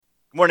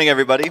Good morning,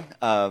 everybody,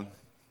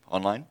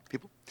 online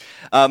people.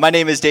 My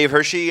name is Dave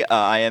Hershey.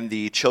 I am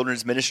the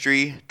Children's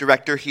Ministry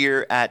Director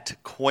here at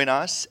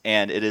Koinos,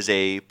 and it is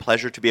a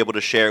pleasure to be able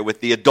to share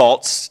with the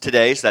adults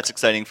today, so that's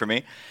exciting for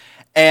me.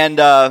 And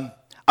I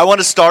want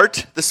to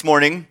start this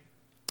morning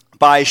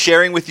by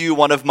sharing with you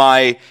one of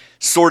my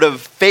sort of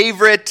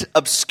favorite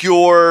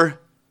obscure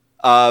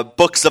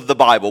books of the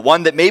Bible,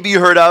 one that maybe you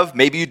heard of,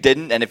 maybe you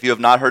didn't, and if you have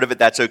not heard of it,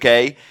 that's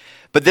okay.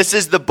 But this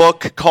is the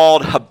book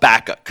called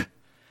Habakkuk.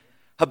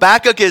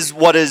 Habakkuk is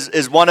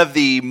one of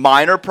the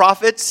minor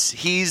prophets.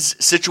 He's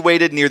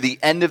situated near the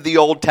end of the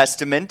Old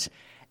Testament,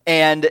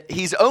 and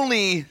he's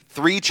only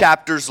 3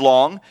 chapters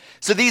long.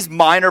 So these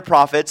minor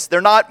prophets, they're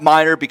not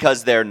minor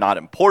because they're not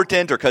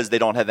important or because they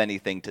don't have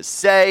anything to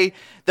say.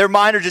 They're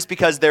minor just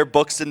because their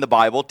books in the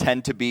Bible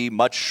tend to be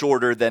much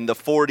shorter than the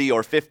 40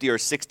 or 50 or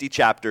 60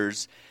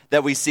 chapters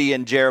that we see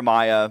in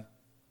Jeremiah,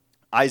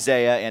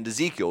 Isaiah, and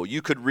Ezekiel.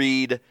 You could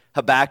read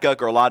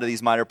Habakkuk or a lot of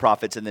these minor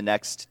prophets in the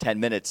next 10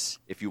 minutes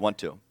if you want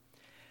to.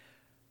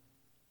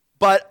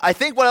 But I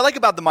think what I like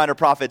about the minor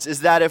prophets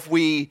is that if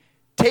we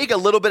take a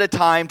little bit of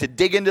time to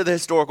dig into the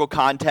historical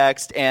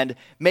context and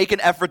make an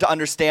effort to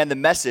understand the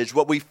message,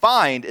 what we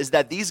find is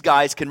that these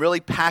guys can really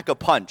pack a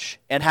punch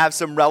and have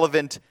some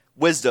relevant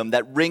wisdom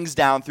that rings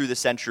down through the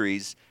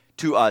centuries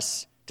to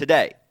us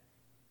today.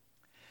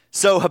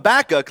 So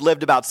Habakkuk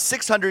lived about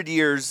 600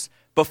 years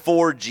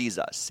before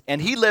Jesus, and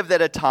he lived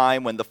at a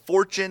time when the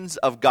fortunes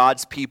of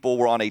God's people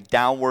were on a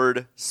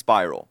downward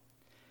spiral.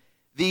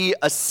 The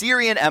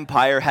Assyrian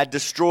Empire had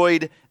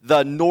destroyed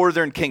the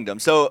northern kingdom.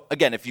 So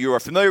again, if you are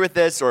familiar with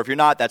this, or if you're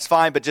not, that's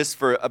fine, but just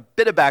for a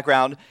bit of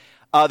background,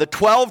 the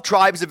 12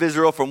 tribes of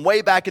Israel from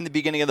way back in the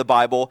beginning of the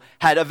Bible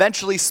had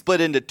eventually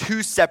split into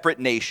 2 separate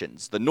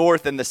nations, the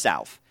north and the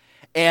south.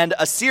 And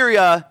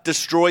Assyria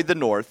destroyed the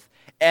north,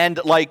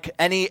 and like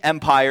any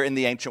empire in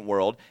the ancient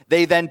world,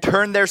 they then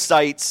turned their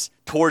sights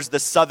towards the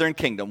southern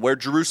kingdom, where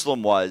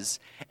Jerusalem was,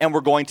 and we're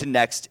going to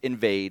next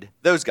invade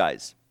those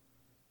guys.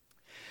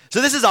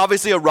 So this is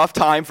obviously a rough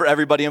time for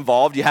everybody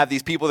involved. You have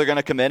these people that are going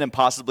to come in and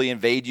possibly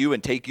invade you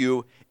and take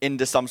you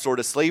into some sort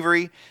of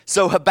slavery.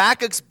 So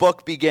Habakkuk's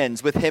book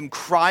begins with him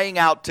crying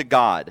out to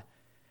God,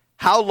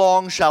 "How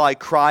long shall I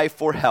cry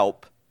for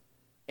help,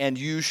 and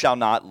you shall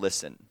not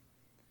listen?"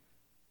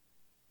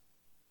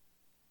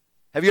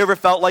 Have you ever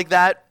felt like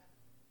that?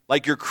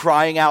 Like you're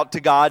crying out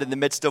to God in the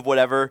midst of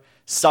whatever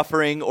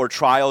suffering or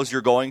trials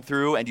you're going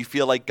through, and you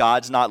feel like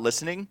God's not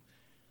listening?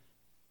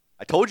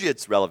 I told you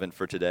it's relevant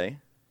for today.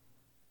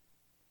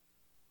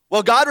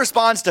 Well, God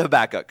responds to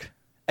Habakkuk,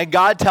 and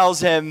God tells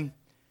him,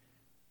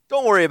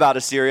 don't worry about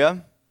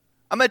Assyria.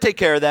 I'm going to take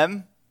care of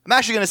them. I'm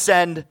actually going to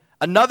send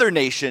another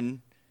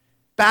nation,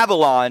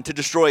 Babylon, to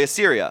destroy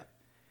Assyria.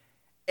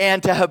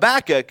 And to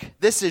Habakkuk,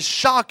 this is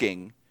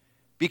shocking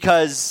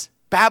because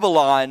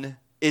Babylon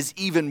is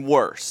even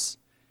worse.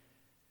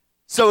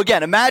 So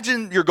again,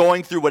 imagine you're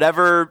going through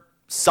whatever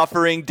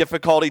suffering,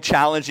 difficulty,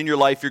 challenge in your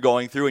life you're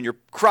going through, and you're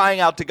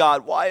crying out to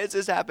God, why is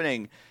this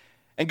happening?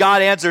 And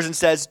God answers and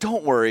says,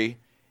 don't worry.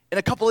 In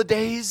a couple of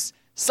days,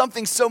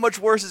 something so much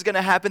worse is going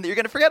to happen that you're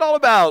going to forget all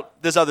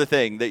about this other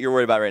thing that you're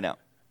worried about right now.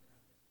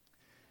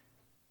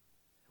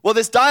 Well,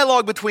 this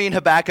dialogue between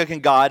Habakkuk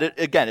and God,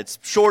 again, it's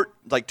short,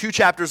 like 2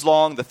 chapters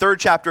long. The 3rd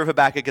chapter of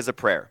Habakkuk is a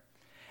prayer.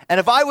 And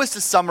if I was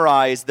to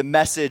summarize the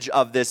message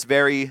of this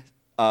very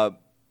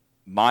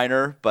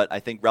minor, but I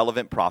think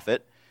relevant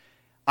prophet,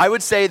 I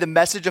would say the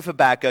message of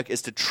Habakkuk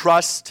is to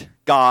trust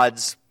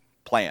God's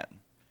plan,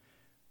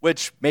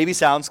 which maybe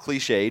sounds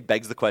cliched,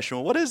 begs the question,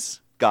 well, what is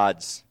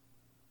God's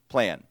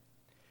plan?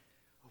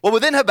 Well,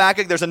 within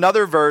Habakkuk, there's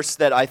another verse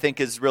that I think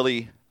is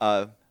really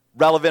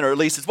relevant, or at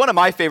least it's one of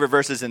my favorite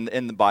verses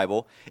in the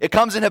Bible. It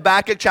comes in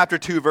Habakkuk chapter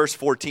 2, verse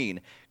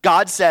 14.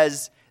 God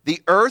says,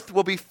 "The earth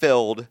will be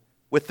filled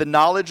with the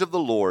knowledge of the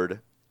Lord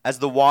as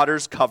the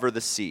waters cover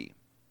the sea."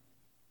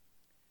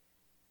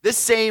 This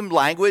same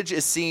language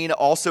is seen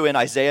also in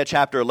Isaiah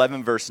chapter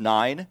 11, verse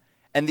 9.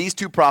 And these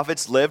 2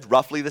 prophets lived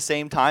roughly the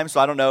same time,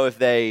 so I don't know if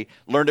they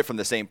learned it from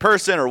the same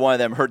person or one of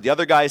them heard the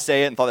other guy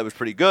say it and thought that was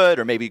pretty good,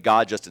 or maybe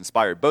God just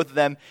inspired both of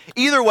them.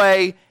 Either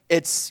way,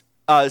 it's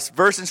a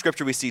verse in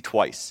Scripture we see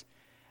twice.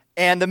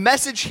 And the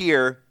message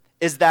here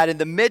is that in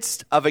the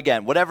midst of,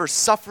 again, whatever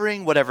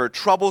suffering, whatever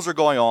troubles are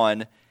going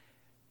on,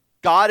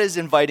 God is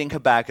inviting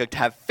Habakkuk to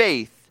have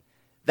faith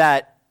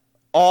that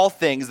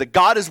that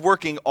God is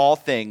working all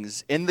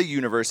things in the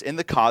universe, in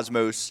the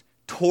cosmos,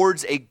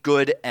 towards a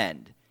good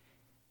end.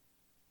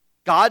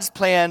 God's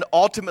plan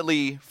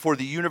ultimately for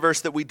the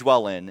universe that we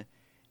dwell in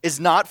is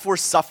not for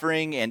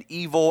suffering and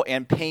evil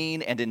and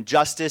pain and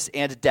injustice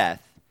and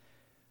death,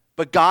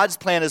 but God's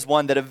plan is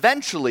one that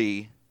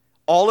eventually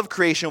all of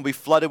creation will be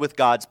flooded with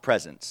God's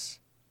presence.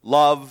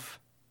 Love,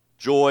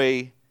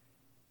 joy,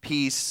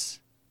 peace,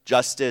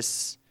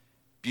 justice,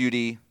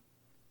 beauty,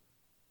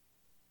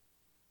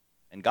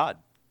 and God.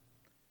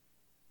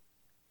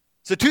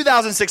 So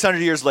 2,600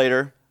 years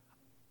later,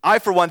 I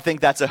for one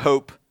think that's a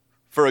hope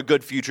for a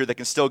good future that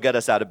can still get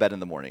us out of bed in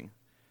the morning.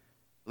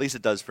 At least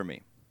it does for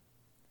me.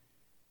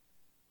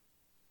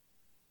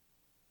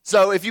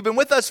 So if you've been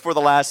with us for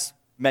the last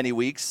many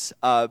weeks,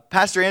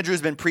 Pastor Andrew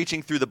has been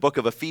preaching through the book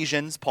of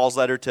Ephesians, Paul's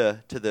letter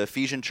to the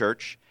Ephesian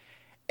church,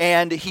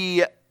 and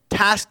he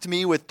tasked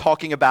me with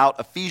talking about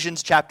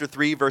Ephesians chapter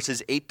 3,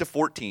 verses 8 to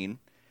 14.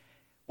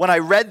 When I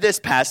read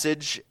this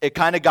passage, it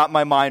kind of got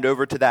my mind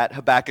over to that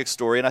Habakkuk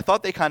story, and I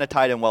thought they kind of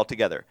tied in well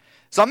together.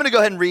 So I'm going to go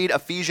ahead and read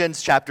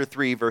Ephesians chapter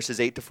 3, verses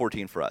 8 to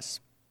 14 for us.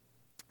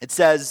 It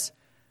says,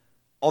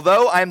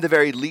 "Although I am the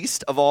very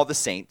least of all the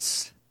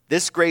saints,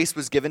 this grace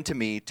was given to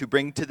me to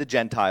bring to the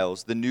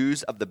Gentiles the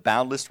news of the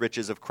boundless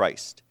riches of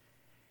Christ,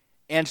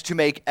 and to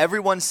make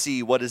everyone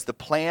see what is the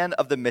plan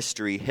of the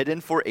mystery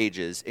hidden for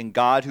ages in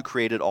God who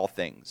created all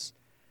things,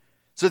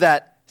 so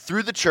that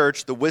through the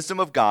church the wisdom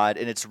of God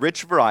in its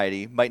rich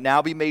variety might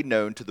now be made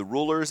known to the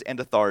rulers and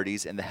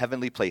authorities in the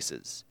heavenly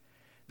places.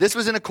 This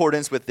was in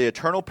accordance with the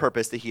eternal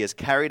purpose that he has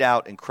carried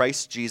out in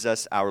Christ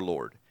Jesus our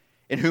Lord,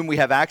 in whom we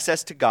have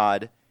access to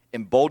God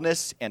in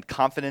boldness and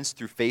confidence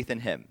through faith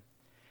in him.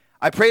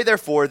 I pray,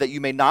 therefore, that you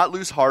may not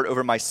lose heart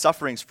over my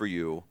sufferings for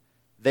you.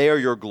 They are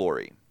your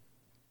glory."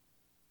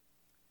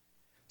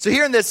 So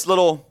here in this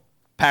little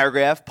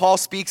paragraph, Paul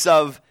speaks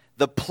of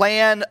the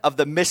plan of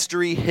the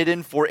mystery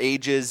hidden for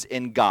ages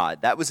in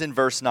God. That was in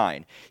verse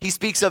 9. He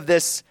speaks of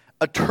this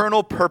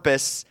eternal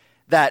purpose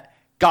that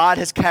God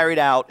has carried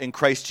out in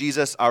Christ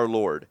Jesus our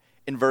Lord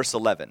in verse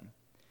 11.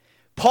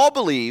 Paul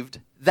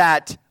believed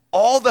that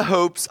all the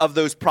hopes of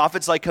those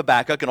prophets like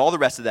Habakkuk and all the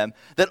rest of them,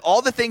 that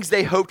all the things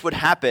they hoped would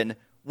happen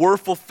were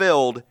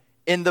fulfilled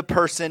in the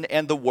person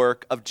and the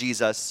work of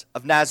Jesus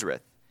of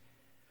Nazareth.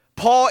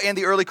 Paul and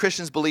the early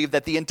Christians believed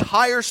that the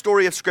entire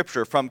story of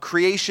Scripture, from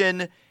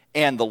creation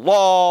and the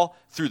law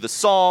through the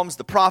Psalms,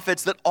 the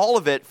prophets, that all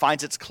of it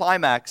finds its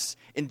climax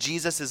in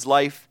Jesus'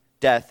 life,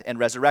 death, and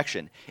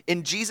resurrection.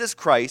 In Jesus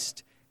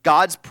Christ,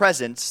 God's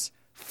presence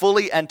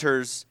fully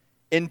enters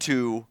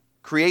into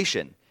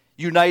creation,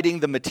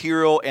 uniting the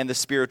material and the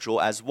spiritual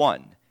as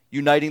one,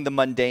 uniting the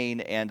mundane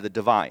and the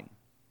divine.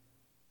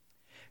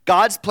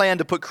 God's plan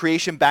to put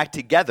creation back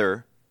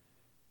together,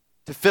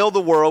 to fill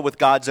the world with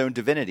God's own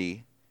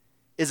divinity,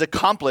 is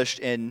accomplished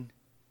in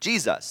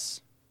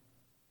Jesus.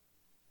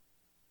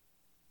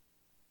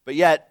 But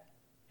yet,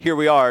 here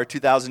we are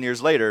 2,000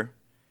 years later,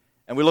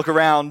 and we look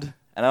around,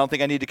 and I don't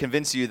think I need to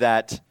convince you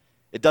that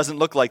it doesn't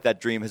look like that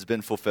dream has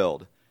been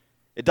fulfilled.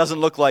 It doesn't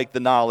look like the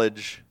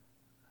knowledge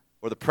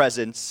or the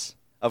presence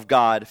of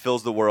God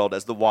fills the world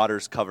as the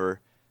waters cover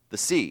the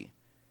sea.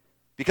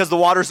 Because the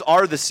waters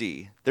are the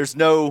sea. There's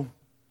no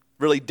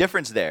really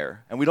difference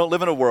there. And we don't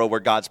live in a world where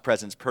God's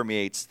presence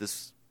permeates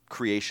this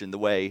creation the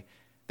way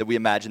that we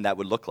imagine that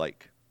would look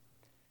like.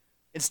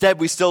 Instead,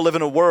 we still live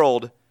in a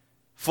world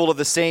full of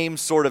the same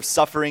sort of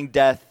suffering,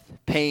 death,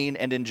 pain,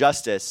 and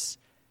injustice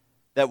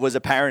that was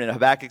apparent in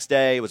Habakkuk's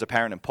day, was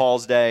apparent in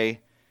Paul's day,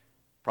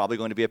 probably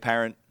going to be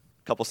apparent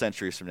a couple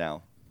centuries from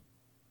now.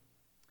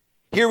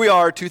 Here we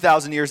are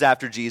 2,000 years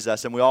after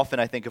Jesus, and we often,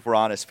 I think if we're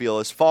honest, feel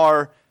as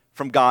far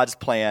from God's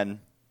plan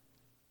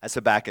as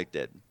Habakkuk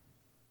did.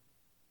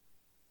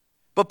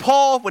 But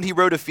Paul, when he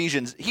wrote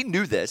Ephesians, he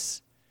knew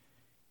this.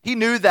 He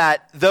knew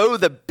that though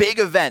the big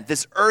event,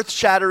 this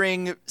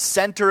earth-shattering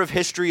center of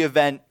history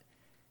event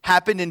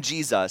happened in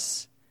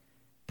Jesus,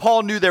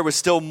 Paul knew there was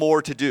still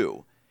more to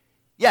do.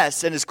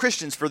 Yes, and as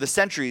Christians for the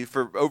century,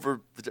 for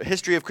over the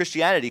history of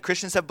Christianity,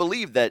 Christians have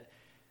believed that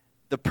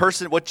the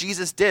person, what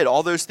Jesus did,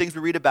 all those things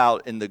we read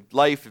about in the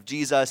life of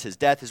Jesus, his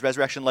death, his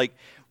resurrection,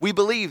 we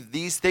believe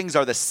these things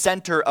are the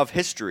center of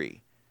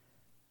history,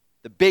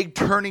 the big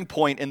turning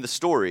point in the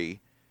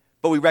story,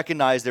 but we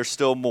recognize there's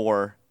still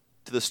more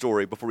to the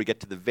story before we get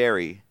to the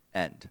very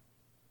end.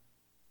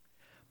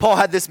 Paul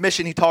had this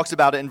mission, he talks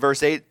about it in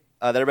verse 8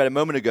 that I read a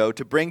moment ago,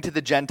 to bring to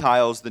the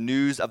Gentiles the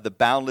news of the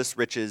boundless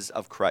riches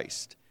of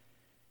Christ.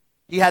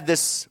 He had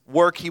this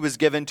work he was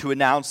given to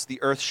announce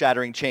the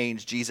earth-shattering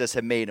change Jesus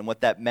had made and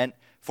what that meant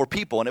for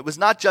people. And it was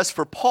not just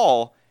for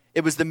Paul,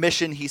 it was the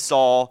mission he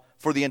saw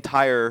for the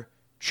entire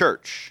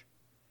church.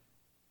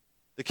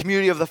 The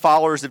community of the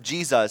followers of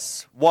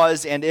Jesus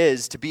was and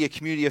is to be a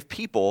community of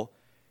people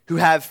who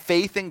have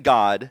faith in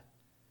God,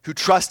 who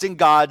trust in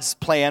God's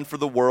plan for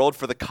the world,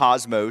 for the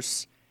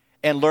cosmos,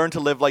 and learn to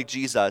live like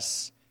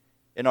Jesus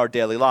in our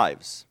daily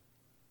lives.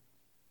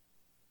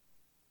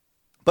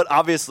 But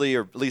obviously,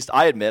 or at least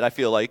I admit, I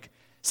feel like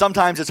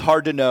sometimes it's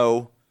hard to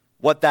know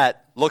what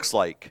that looks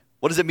like.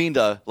 What does it mean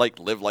to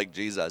live like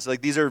Jesus?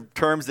 These are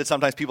terms that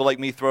sometimes people like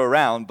me throw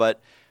around,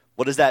 but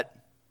what does that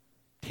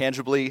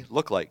tangibly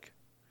look like?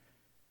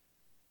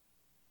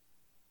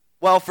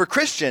 Well, for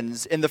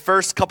Christians in the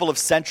first couple of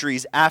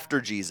centuries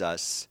after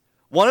Jesus,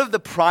 one of the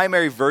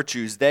primary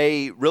virtues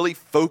they really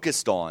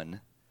focused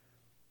on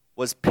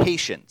was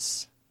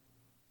patience.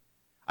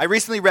 I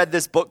recently read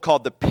this book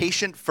called The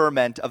Patient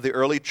Ferment of the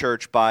Early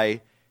Church by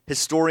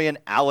historian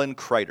Alan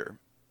Kreider.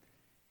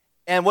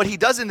 And what he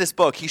does in this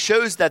book, he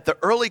shows that the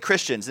early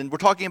Christians, and we're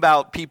talking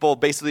about people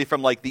basically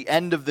from the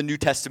end of the New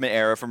Testament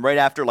era, from right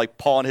after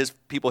Paul and his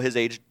people his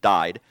age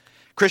died,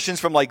 Christians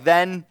from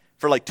then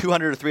for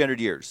 200 or 300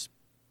 years.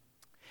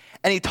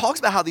 And he talks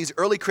about how these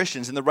early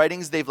Christians, in the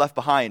writings they've left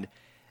behind,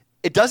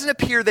 it doesn't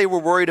appear they were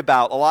worried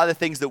about a lot of the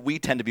things that we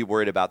tend to be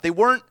worried about. They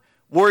weren't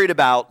worried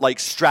about like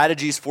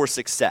strategies for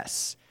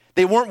success.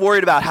 They weren't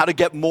worried about how to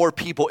get more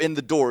people in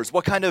the doors.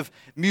 What kind of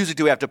music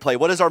do we have to play?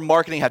 What does our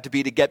marketing have to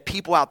be to get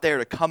people out there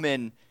to come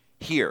in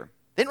here?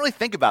 They didn't really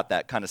think about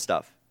that kind of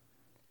stuff.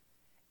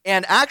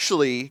 And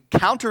actually,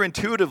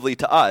 counterintuitively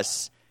to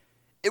us,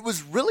 it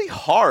was really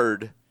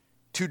hard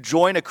to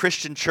join a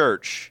Christian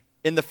church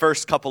in the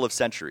first couple of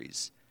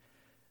centuries.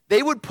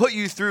 They would put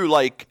you through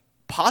like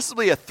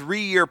possibly a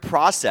 3-year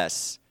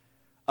process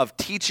of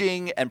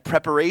teaching and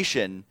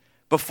preparation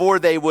before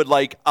they would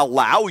like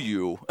allow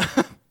you,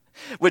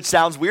 which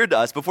sounds weird to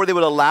us, before they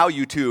would allow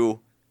you to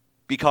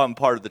become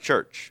part of the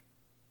church.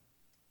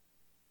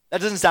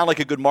 That doesn't sound like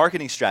a good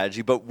marketing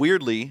strategy, but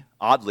weirdly,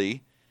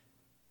 oddly,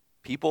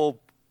 people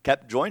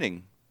kept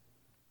joining.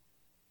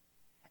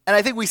 And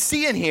I think we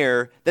see in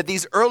here that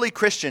these early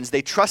Christians,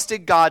 they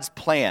trusted God's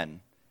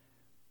plan.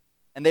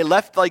 And they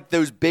left like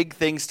those big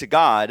things to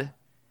God,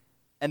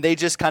 and they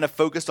just kind of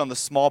focused on the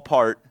small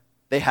part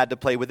they had to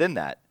play within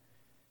that.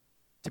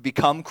 To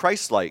become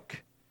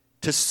Christ-like,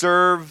 to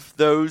serve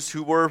those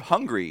who were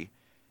hungry,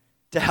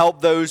 to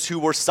help those who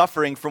were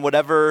suffering from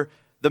whatever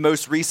the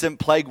most recent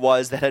plague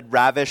was that had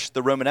ravished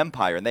the Roman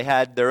Empire. And they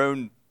had their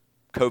own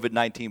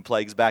COVID-19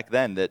 plagues back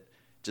then that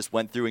just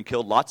went through and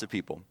killed lots of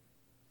people.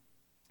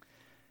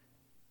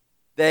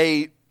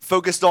 They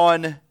focused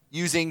on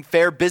using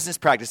fair business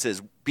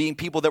practices, being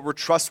people that were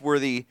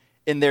trustworthy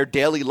in their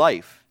daily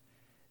life.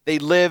 They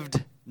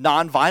lived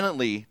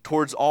nonviolently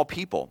towards all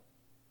people.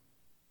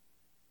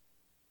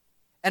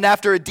 And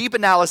after a deep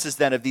analysis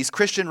then of these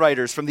Christian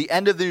writers from the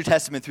end of the New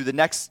Testament through the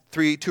next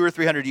 200 or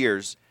 300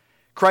 years,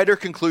 Kreider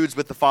concludes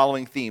with the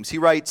following themes. He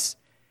writes,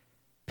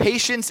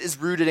 patience is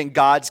rooted in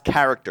God's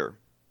character.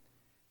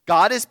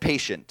 God is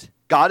patient.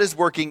 God is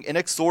working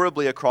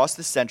inexorably across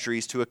the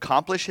centuries to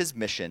accomplish his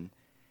mission,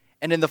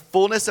 and in the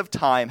fullness of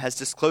time has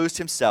disclosed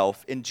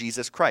himself in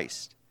Jesus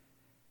Christ.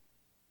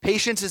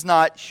 Patience is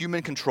not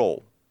human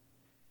control.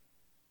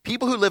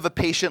 People who live a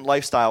patient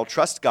lifestyle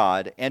trust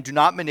God and do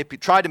not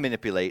try to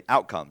manipulate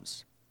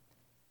outcomes.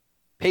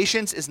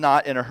 Patience is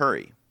not in a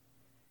hurry.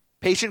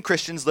 Patient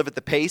Christians live at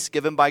the pace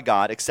given by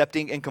God,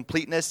 accepting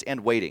incompleteness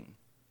and waiting.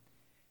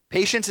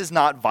 Patience is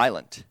not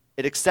violent.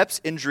 It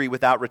accepts injury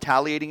without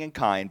retaliating in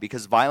kind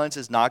because violence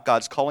is not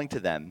God's calling to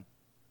them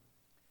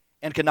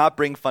and cannot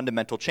bring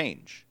fundamental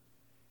change.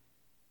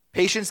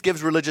 Patience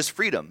gives religious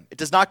freedom. It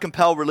does not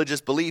compel religious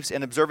beliefs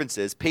and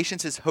observances.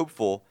 Patience is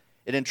hopeful.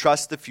 It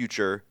entrusts the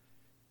future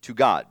to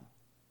God.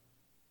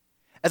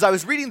 As I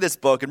was reading this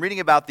book and reading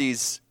about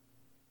these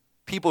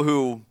people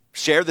who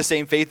share the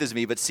same faith as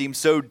me but seem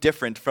so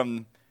different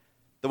from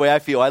the way I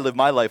feel I live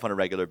my life on a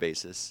regular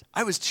basis,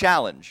 I was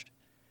challenged.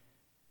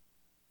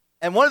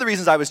 And one of the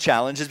reasons I was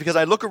challenged is because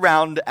I look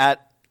around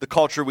at the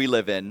culture we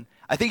live in.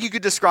 I think you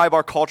could describe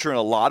our culture in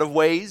a lot of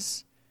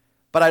ways,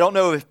 but I don't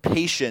know if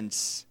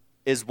patience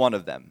is one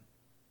of them.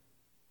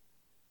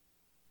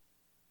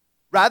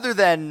 Rather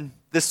than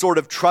this sort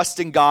of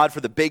trusting God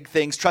for the big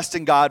things,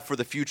 trusting God for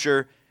the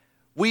future,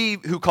 we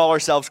who call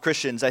ourselves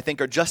Christians, I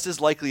think, are just as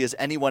likely as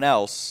anyone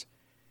else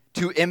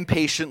to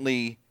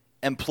impatiently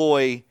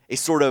employ a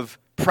sort of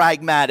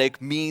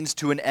pragmatic means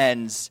to an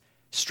ends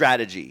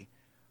strategy.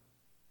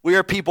 We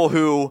are people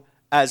who,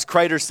 as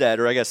Kreider said,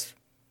 or I guess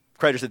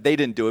Kreider said they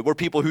didn't do it, we're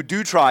people who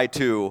do try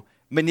to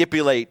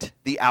manipulate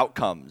the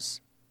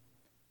outcomes.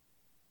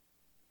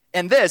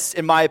 And this,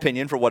 in my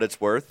opinion, for what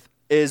it's worth,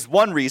 is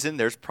one reason,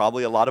 there's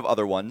probably a lot of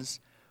other ones,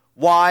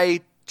 why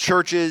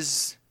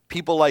churches,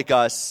 people like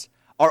us,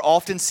 are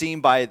often seen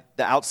by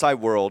the outside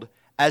world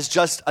as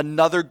just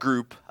another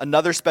group,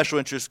 another special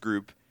interest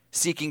group,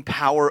 seeking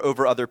power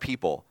over other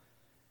people.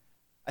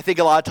 I think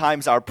a lot of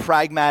times our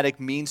pragmatic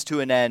means to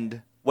an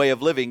end way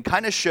of living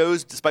kind of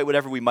shows, despite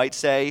whatever we might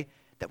say,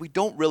 that we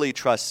don't really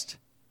trust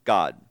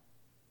God.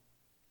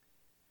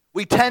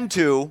 We tend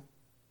to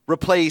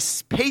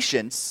replace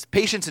patience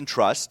and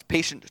trust,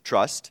 patient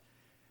trust,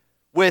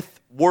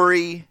 with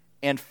worry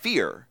and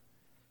fear.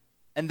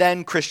 And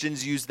then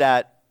Christians use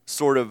that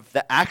sort of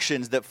the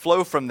actions that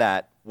flow from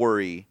that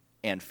worry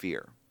and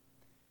fear.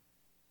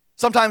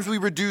 Sometimes we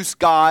reduce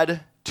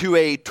God to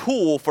a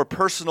tool for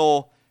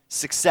personal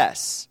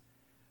success.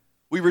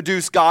 We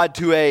reduce God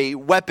to a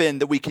weapon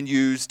that we can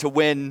use to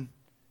win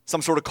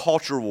some sort of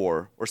culture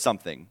war or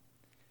something.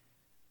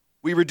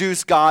 We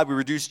reduce God, we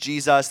reduce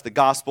Jesus, the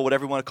gospel,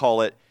 whatever you want to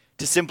call it,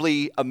 to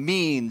simply a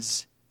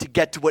means to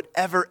get to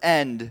whatever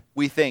end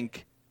we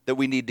think that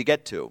we need to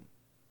get to.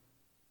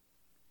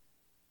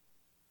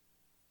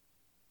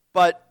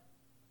 But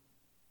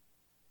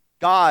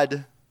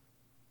God,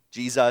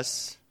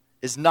 Jesus,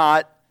 is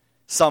not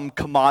some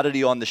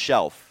commodity on the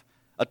shelf,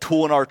 a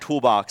tool in our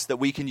toolbox that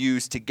we can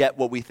use to get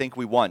what we think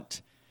we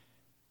want,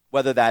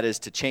 whether that is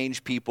to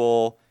change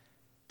people,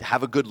 to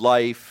have a good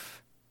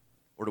life,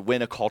 or to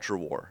win a culture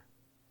war.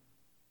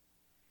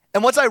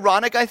 And what's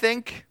ironic, I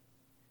think,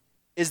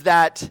 is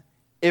that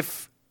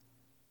if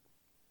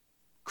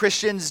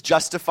Christians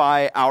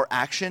justify our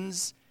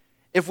actions,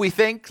 if we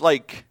think,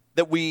 like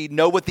that we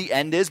know what the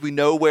end is, we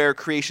know where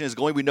creation is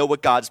going, we know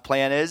what God's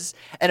plan is.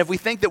 And if we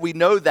think that we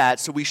know that,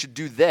 so we should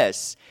do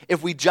this,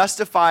 if we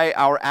justify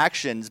our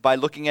actions by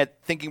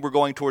thinking we're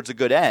going towards a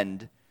good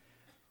end,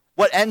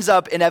 what ends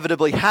up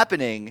inevitably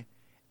happening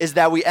is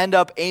that we end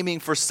up aiming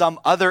for some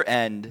other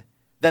end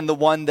than the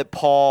one that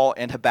Paul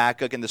and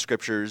Habakkuk and the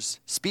scriptures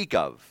speak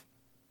of.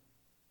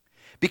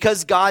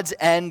 Because God's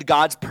end,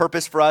 God's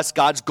purpose for us,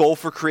 God's goal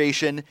for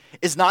creation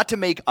is not to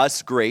make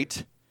us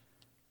great.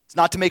 It's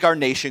not to make our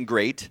nation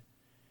great.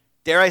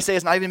 Dare I say,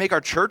 it's not even to make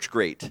our church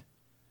great. I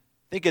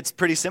think it's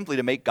pretty simply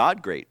to make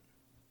God great.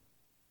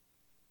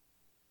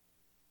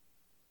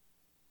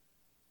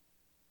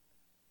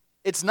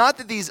 It's not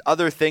that these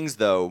other things,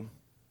 though,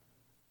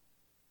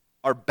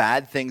 are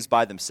bad things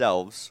by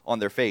themselves on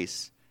their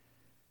face,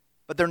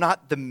 but they're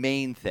not the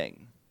main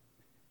thing.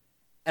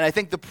 And I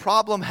think the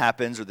problem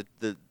happens, or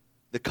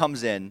that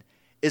comes in,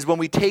 is when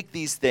we take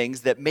these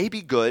things that may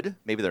be good,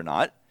 maybe they're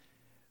not,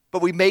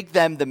 but we make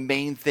them the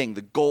main thing,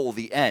 the goal,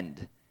 the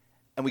end,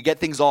 and we get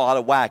things all out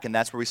of whack, and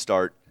that's where we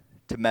start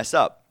to mess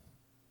up.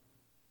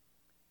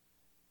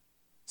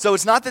 So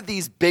it's not that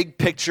these big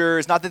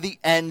pictures, not that the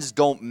ends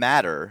don't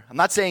matter. I'm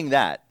not saying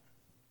that.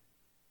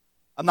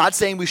 I'm not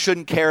saying we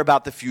shouldn't care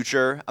about the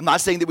future. I'm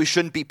not saying that we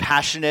shouldn't be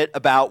passionate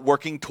about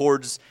working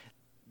towards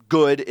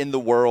good in the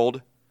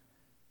world.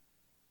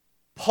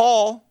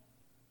 Paul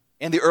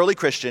and the early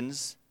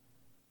Christians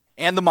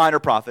and the minor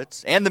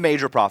prophets and the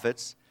major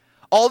prophets,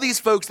 all these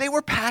folks, they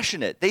were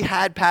passionate. They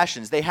had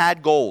passions. They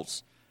had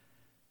goals.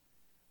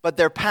 But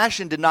their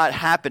passion did not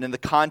happen in the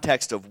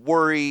context of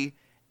worry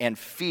and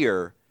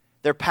fear.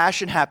 Their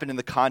passion happened in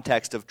the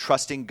context of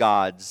trusting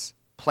God's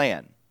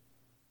plan.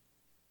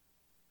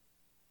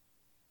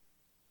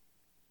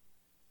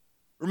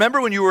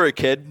 Remember when you were a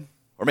kid,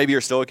 or maybe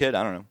you're still a kid,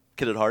 I don't know,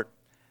 kid at heart,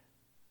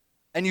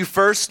 and you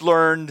first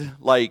learned,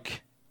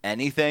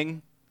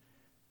 anything?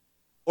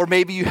 Or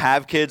maybe you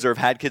have kids or have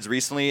had kids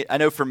recently. I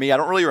know for me, I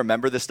don't really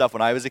remember this stuff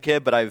when I was a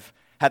kid, but I've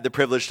had the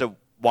privilege to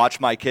watch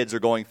my kids are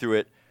going through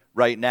it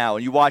right now.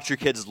 And you watch your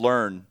kids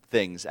learn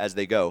things as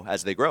they go,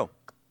 as they grow.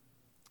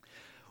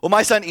 Well,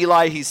 my son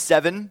Eli, he's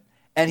 7,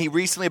 and he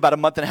recently, about a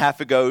month and a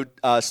half ago,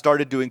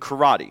 started doing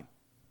karate.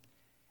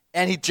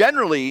 And he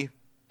generally,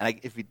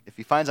 if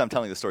he finds I'm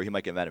telling the story, he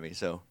might get mad at me.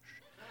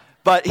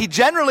 But he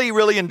generally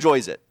really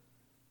enjoys it.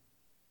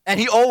 And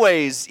he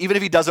always, even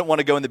if he doesn't want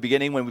to go in the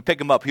beginning, when we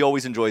pick him up, he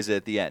always enjoys it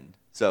at the end.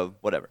 So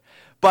whatever.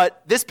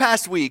 But this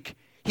past week,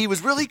 he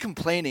was really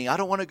complaining, I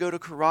don't want to go to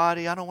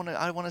karate,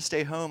 I want to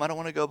stay home, I don't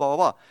want to go, blah,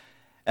 blah, blah.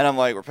 And I'm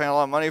like, we're paying a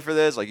lot of money for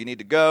this, you need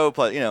to go,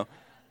 but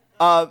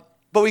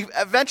we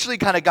eventually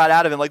kind of got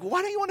out of him, why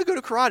don't you want to go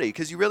to karate?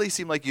 Because you really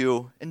seem like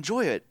you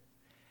enjoy it.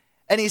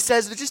 And he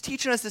says, they're just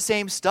teaching us the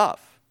same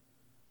stuff.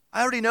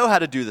 I already know how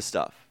to do the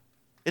stuff.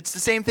 It's the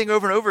same thing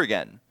over and over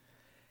again.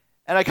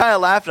 And I kind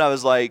of laughed, and I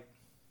was like,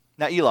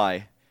 now,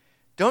 Eli,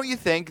 don't you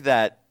think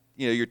that,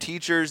 your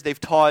teachers, they've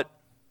taught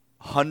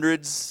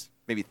hundreds,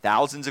 maybe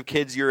thousands of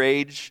kids your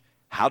age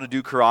how to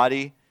do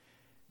karate?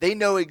 They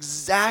know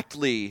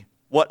exactly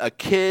what a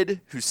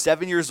kid who's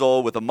 7 years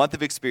old with a month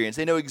of experience,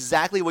 they know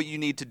exactly what you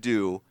need to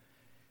do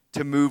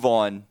to move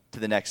on to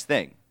the next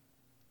thing.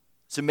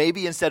 So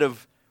maybe instead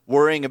of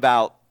worrying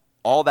about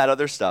all that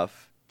other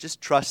stuff,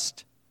 just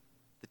trust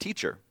the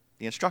teacher,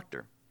 the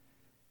instructor.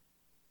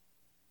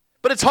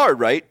 But it's hard,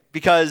 right?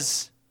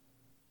 Because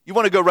you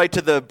want to go right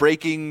to the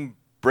breaking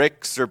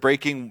bricks or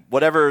breaking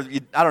whatever.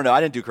 I don't know. I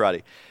didn't do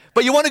karate.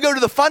 But you want to go to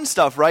the fun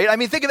stuff, right? I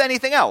mean, think of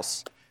anything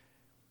else.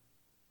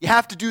 You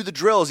have to do the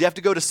drills. You have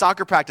to go to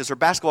soccer practice or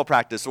basketball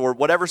practice or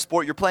whatever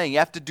sport you're playing. You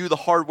have to do the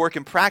hard work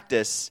and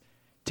practice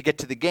to get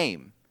to the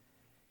game.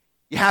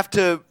 You have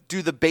to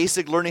do the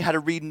basic learning how to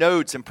read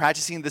notes and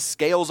practicing the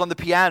scales on the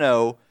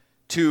piano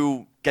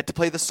to get to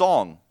play the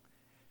song.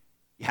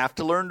 You have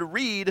to learn to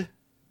read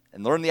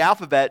and learn the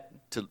alphabet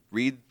to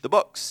read the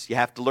books. You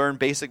have to learn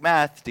basic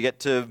math to get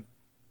to,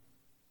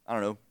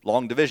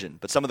 long division.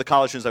 But some of the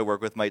college students I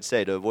work with might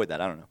say to avoid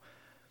that. I don't know.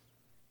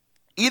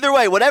 Either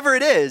way, whatever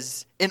it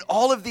is, in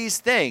all of these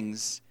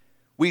things,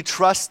 we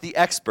trust the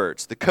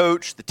experts, the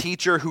coach, the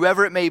teacher,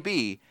 whoever it may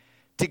be,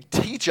 to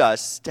teach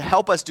us, to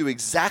help us do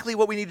exactly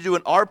what we need to do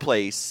in our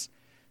place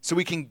so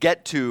we can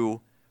get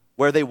to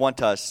where they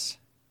want us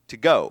to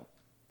go.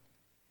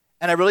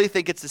 And I really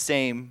think it's the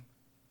same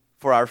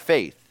for our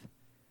faith.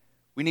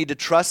 We need to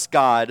trust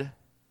God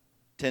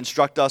to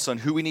instruct us on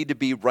who we need to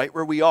be right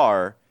where we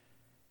are,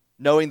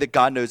 knowing that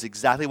God knows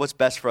exactly what's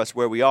best for us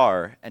where we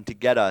are, and to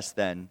get us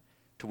then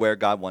to where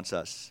God wants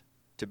us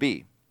to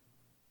be.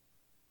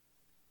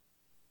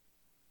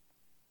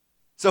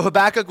 So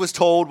Habakkuk was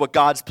told what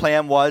God's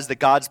plan was, that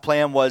God's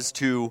plan was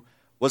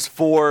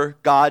for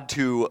God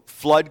to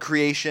flood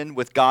creation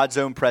with God's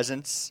own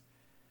presence.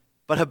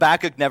 But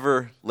Habakkuk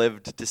never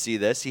lived to see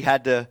this. He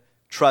had to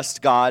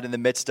trust God in the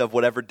midst of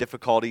whatever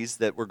difficulties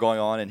that were going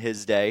on in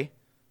his day.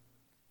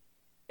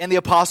 And the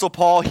Apostle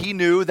Paul, he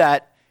knew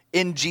that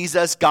in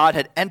Jesus, God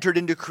had entered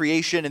into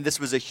creation, and this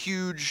was a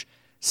huge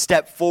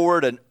step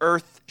forward, an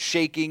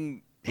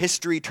earth-shaking,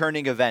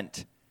 history-turning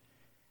event.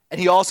 And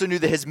he also knew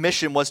that his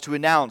mission was to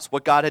announce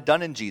what God had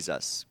done in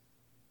Jesus.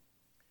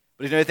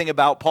 But if you know anything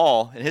about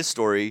Paul and his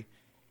story,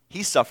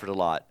 he suffered a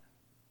lot.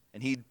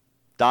 And he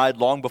died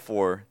long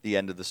before the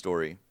end of the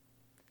story.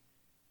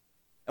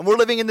 And we're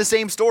living in the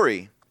same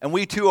story. And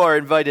we too are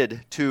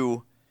invited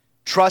to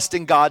trust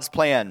in God's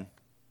plan,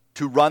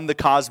 to run the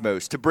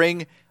cosmos, to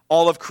bring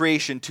all of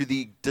creation to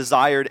the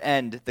desired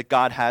end that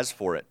God has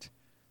for it.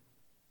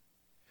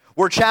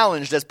 We're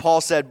challenged, as Paul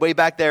said way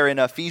back there in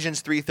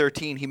Ephesians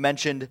 3:13, he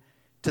mentioned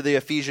to the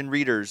Ephesian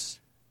readers,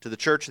 to the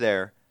church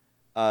there,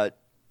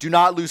 do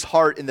not lose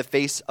heart in the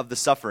face of the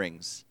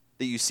sufferings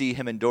that you see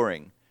him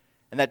enduring.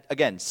 And that,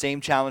 again,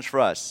 same challenge for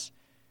us.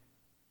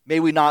 May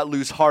we not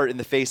lose heart in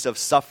the face of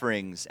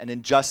sufferings and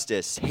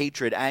injustice,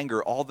 hatred,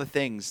 anger, all the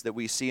things that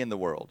we see in the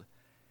world.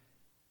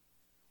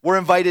 We're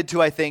invited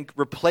to, I think,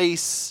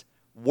 replace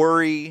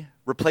worry,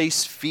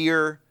 replace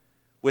fear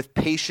with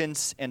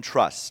patience and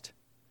trust.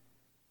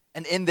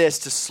 And in this,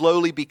 to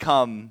slowly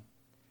become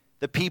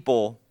the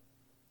people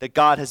that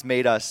God has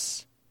made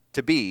us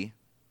to be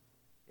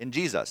in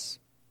Jesus.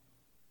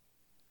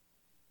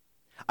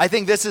 I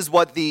think this is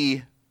what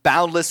the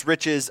boundless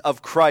riches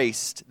of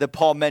Christ that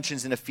Paul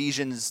mentions in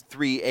Ephesians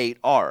 3:8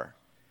 are.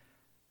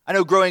 I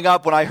know growing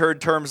up when I heard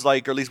terms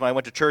like, or at least when I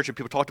went to church and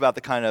people talked about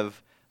the kind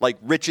of like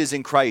riches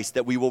in Christ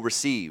that we will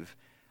receive,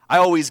 I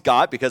always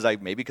got, because I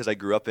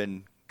grew up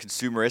in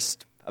consumerist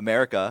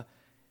America,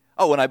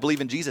 when I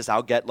believe in Jesus,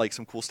 I'll get like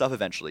some cool stuff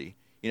eventually.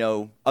 You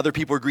know, other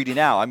people are greedy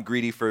now. I'm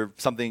greedy for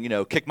something,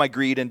 kick my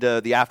greed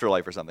into the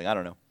afterlife or something. I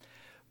don't know.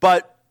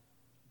 But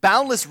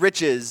boundless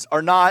riches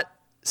are not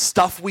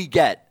stuff we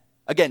get.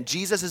 Again,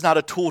 Jesus is not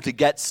a tool to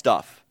get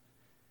stuff.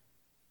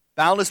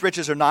 Boundless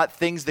riches are not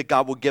things that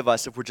God will give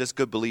us if we're just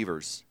good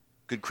believers,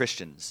 good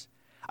Christians.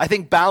 I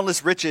think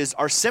boundless riches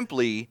are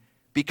simply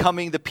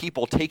becoming the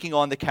people, taking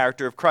on the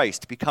character of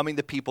Christ, becoming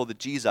the people that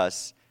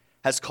Jesus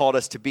has called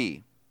us to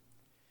be.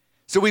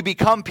 So we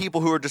become people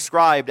who are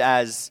described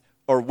as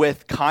or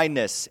with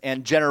kindness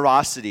and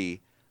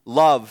generosity,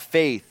 love,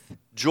 faith,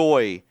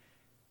 joy,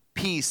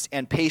 peace,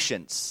 and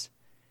patience.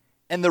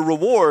 And the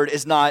reward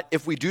is not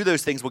if we do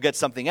those things, we'll get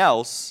something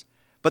else,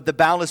 but the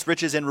boundless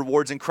riches and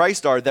rewards in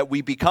Christ are that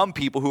we become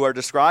people who are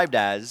described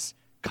as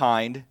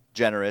kind,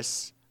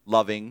 generous,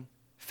 loving,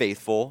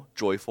 faithful,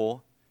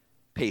 joyful,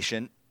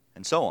 patient,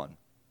 and so on.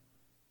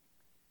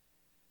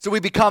 So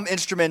we become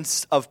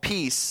instruments of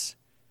peace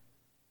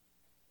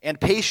and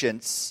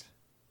patience,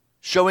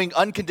 showing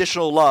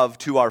unconditional love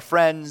to our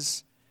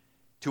friends,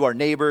 to our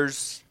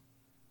neighbors,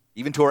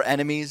 even to our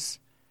enemies,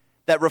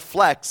 that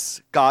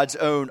reflects God's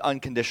own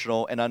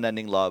unconditional and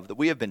unending love that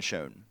we have been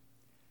shown.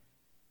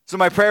 So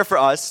my prayer for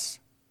us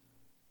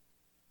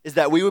is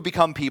that we would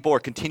become people, or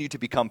continue to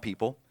become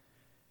people,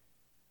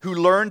 who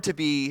learn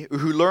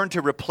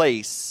to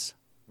replace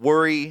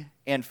worry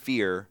and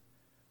fear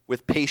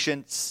with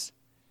patience,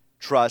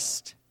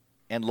 trust,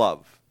 and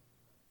love.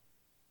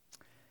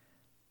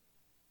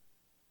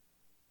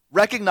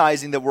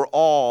 Recognizing that we're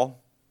all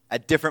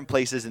at different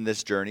places in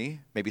this journey.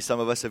 Maybe some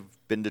of us have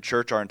been to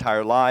church our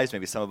entire lives.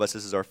 Maybe some of us,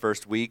 this is our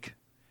first week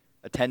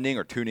attending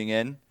or tuning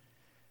in.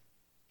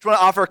 Just want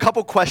to offer a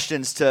couple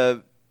questions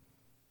to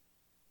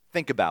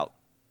think about,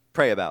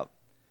 pray about.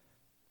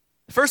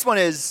 The first one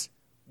is,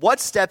 what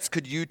steps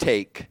could you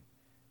take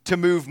to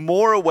move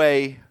more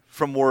away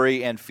from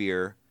worry and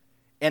fear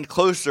and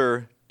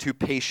closer to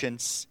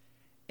patience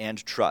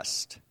and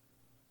trust?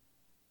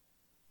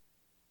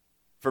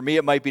 For me,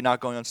 it might be not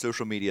going on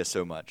social media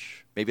so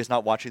much. Maybe it's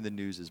not watching the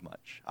news as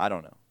much. I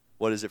don't know.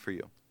 What is it for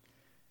you?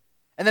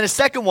 And then a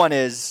second one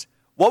is,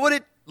 what would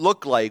it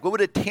look like? What would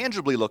it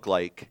tangibly look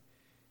like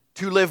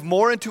to live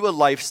more into a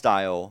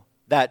lifestyle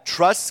that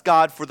trusts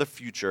God for the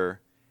future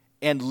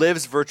and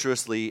lives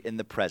virtuously in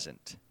the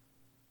present?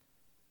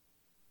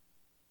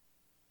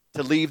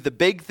 To leave the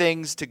big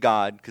things to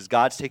God, because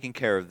God's taking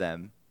care of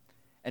them,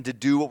 and to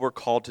do what we're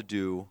called to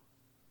do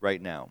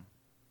right now.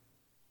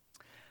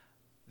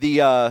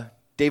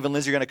 Dave and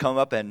Liz are going to come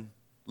up and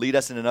lead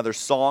us in another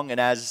song, and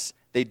as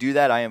they do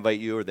that, I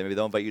invite you, or maybe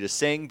they'll invite you to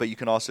sing, but you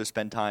can also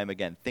spend time,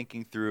 again,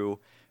 thinking through,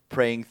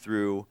 praying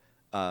through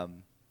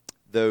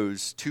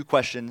those two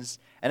questions.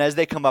 And as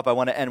they come up, I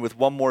want to end with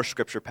one more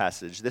scripture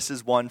passage. This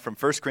is one from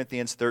 1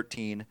 Corinthians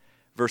 13,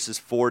 verses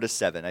 4 to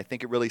 7. I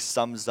think it really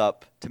sums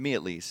up, to me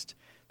at least,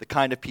 the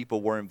kind of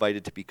people we're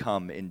invited to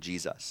become in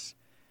Jesus.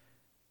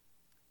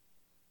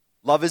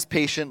 Love is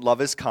patient,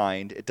 love is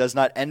kind. It does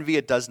not envy,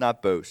 it does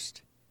not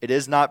boast. It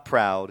is not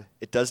proud,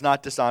 it does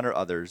not dishonor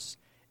others.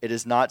 It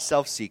is not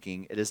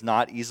self-seeking, it is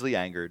not easily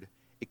angered.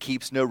 It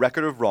keeps no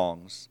record of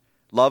wrongs.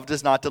 Love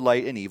does not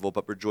delight in evil,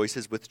 but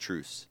rejoices with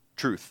truth.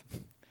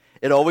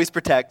 It always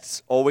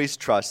protects, always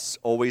trusts,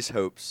 always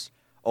hopes,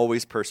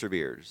 always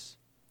perseveres.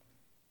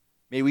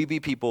 May we be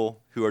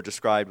people who are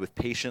described with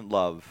patient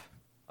love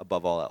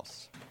above all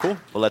else. Cool.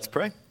 Well, let's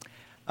pray.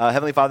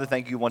 Heavenly Father,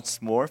 thank you once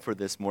more for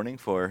this morning,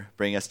 for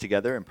bringing us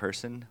together in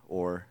person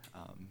or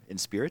in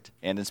spirit.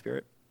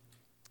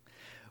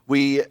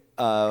 We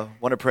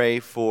want to pray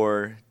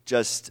for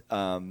just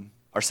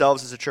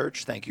ourselves as a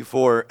church. Thank you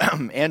for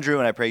Andrew,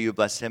 and I pray you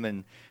bless him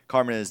and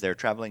Carmen as they're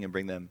traveling and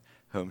bring them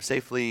home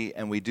safely.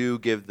 And we do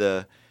give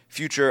the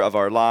future of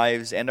our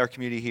lives and our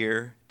community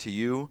here to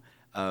you.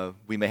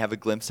 We may have a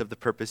glimpse of the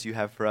purpose you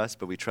have for us,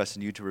 but we trust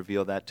in you to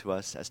reveal that to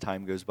us as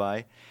time goes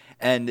by.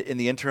 And in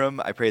the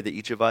interim, I pray that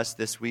each of us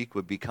this week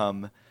would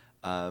become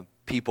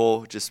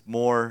people just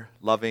more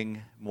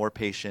loving, more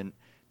patient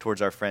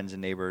towards our friends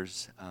and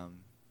neighbors.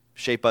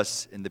 Shape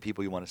us in the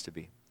people you want us to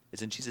be.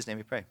 It's in Jesus' name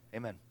we pray.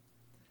 Amen.